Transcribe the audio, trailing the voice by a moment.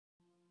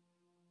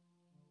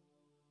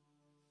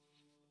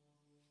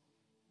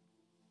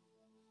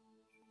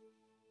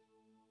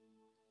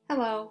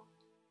Hello,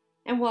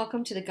 and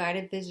welcome to the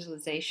guided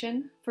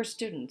visualization for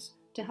students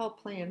to help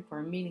plan for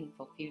a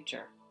meaningful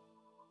future.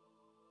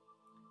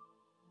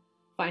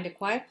 Find a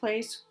quiet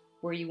place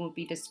where you won't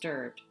be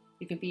disturbed.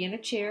 You can be in a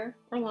chair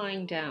or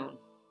lying down.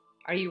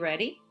 Are you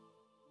ready?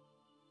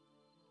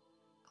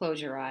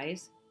 Close your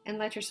eyes and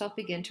let yourself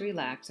begin to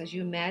relax as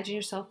you imagine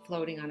yourself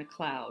floating on a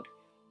cloud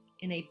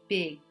in a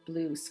big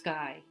blue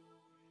sky.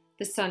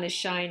 The sun is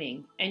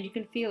shining and you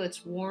can feel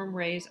its warm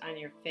rays on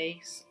your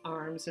face,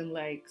 arms, and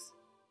legs.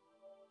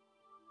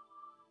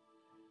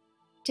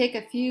 Take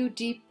a few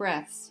deep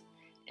breaths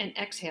and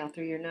exhale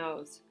through your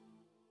nose.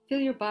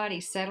 Feel your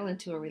body settle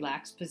into a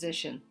relaxed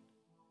position.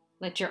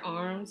 Let your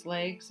arms,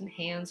 legs, and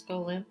hands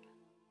go limp.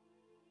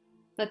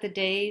 Let the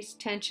day's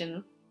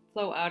tension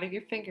flow out of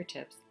your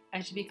fingertips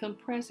as you become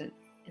present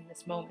in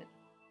this moment.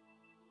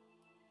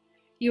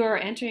 You are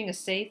entering a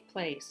safe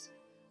place,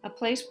 a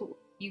place where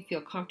you feel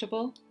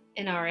comfortable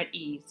and are at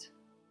ease.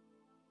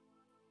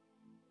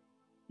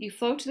 You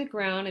float to the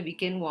ground and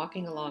begin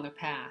walking along a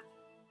path.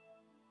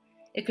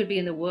 It could be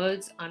in the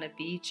woods, on a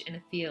beach, in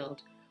a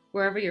field,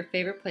 wherever your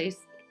favorite place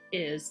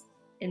is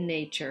in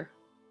nature.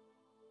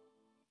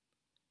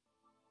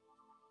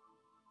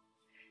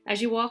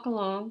 As you walk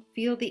along,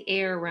 feel the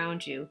air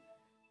around you.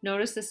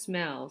 Notice the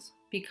smells.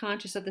 Be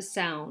conscious of the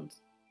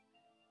sounds.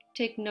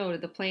 Take note of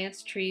the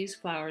plants, trees,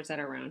 flowers that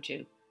are around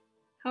you.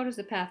 How does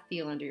the path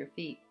feel under your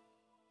feet?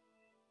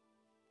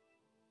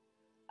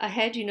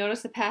 Ahead, you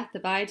notice the path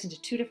divides into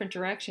two different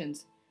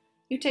directions.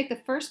 You take the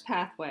first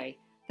pathway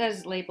that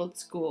is labeled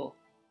school.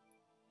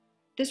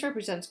 This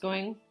represents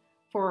going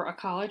for a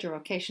college or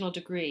vocational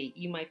degree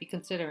you might be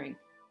considering.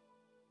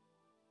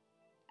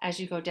 As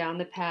you go down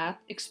the path,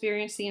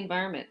 experience the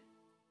environment.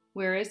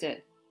 Where is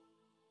it?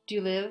 Do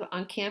you live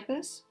on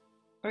campus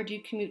or do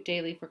you commute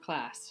daily for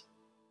class?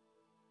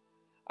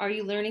 Are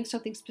you learning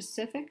something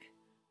specific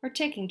or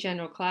taking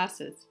general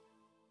classes?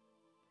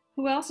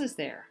 Who else is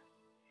there?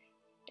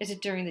 Is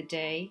it during the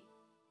day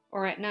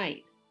or at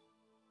night?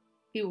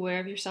 Be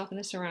aware of yourself and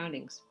the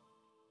surroundings.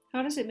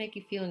 How does it make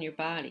you feel in your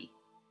body,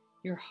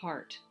 your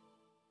heart,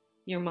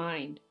 your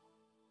mind?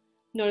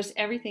 Notice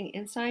everything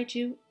inside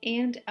you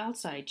and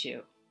outside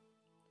you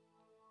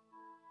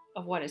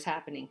of what is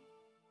happening.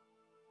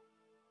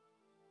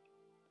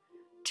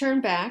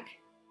 Turn back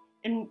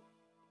and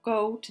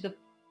go to the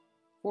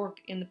fork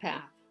in the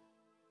path.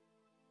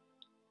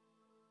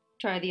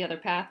 Try the other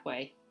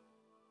pathway.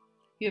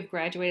 You have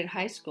graduated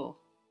high school.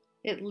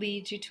 It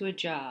leads you to a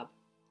job.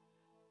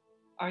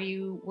 Are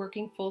you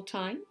working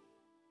full-time?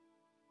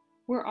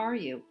 Where are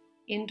you?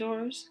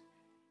 Indoors?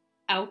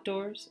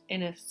 Outdoors?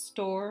 In a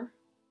store?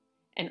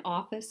 An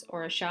office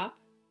or a shop?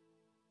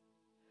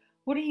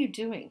 What are you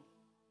doing?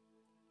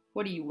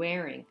 What are you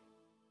wearing?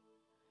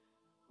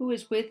 Who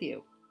is with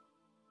you?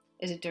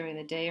 Is it during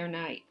the day or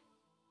night?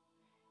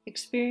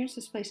 Experience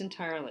this place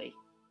entirely.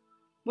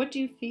 What do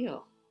you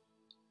feel?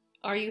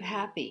 Are you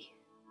happy?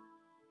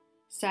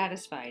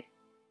 Satisfied?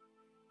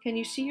 Can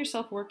you see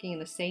yourself working in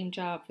the same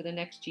job for the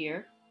next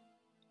year?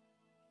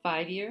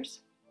 5 years?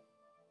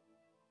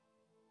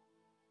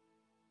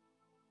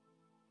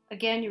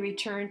 Again, you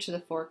return to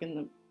the fork in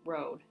the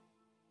road,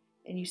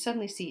 and you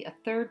suddenly see a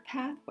third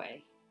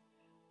pathway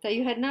that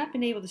you had not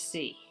been able to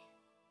see.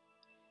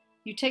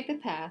 You take the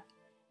path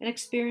and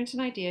experience an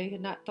idea you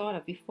had not thought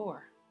of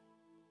before.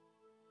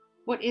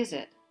 What is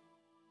it?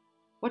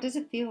 What does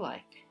it feel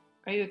like?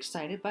 Are you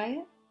excited by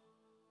it?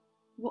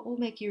 What will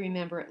make you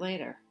remember it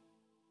later?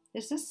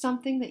 Is this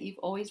something that you've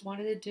always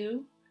wanted to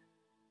do,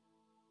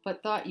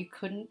 but thought you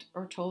couldn't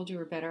or told you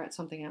were better at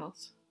something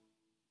else?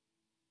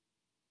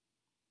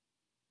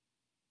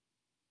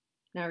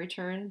 Now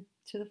return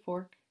to the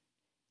fork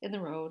in the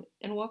road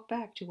and walk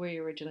back to where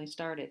you originally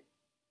started.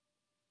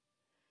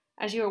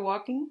 As you are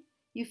walking,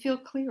 you feel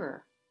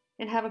clearer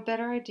and have a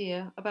better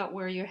idea about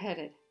where you're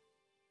headed.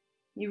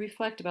 You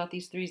reflect about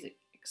these three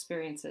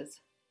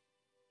experiences.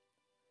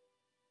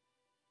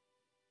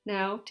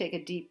 Now take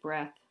a deep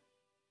breath,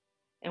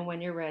 and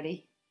when you're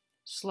ready,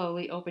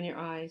 slowly open your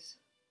eyes,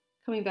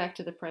 coming back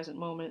to the present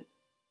moment.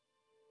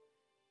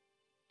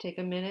 Take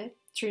a minute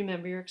to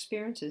remember your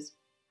experiences,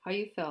 how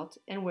you felt,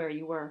 and where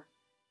you were.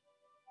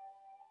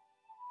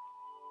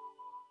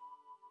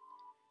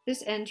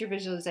 This ends your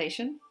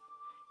visualization.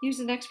 Use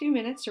the next few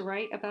minutes to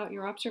write about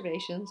your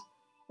observations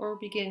or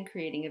begin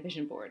creating a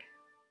vision board.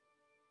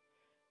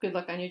 Good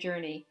luck on your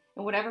journey,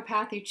 and whatever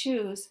path you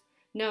choose,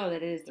 know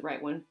that it is the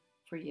right one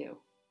for you,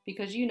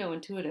 because you know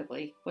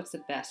intuitively what's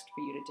the best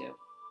for you to do.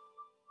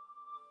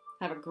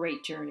 Have a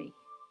great journey.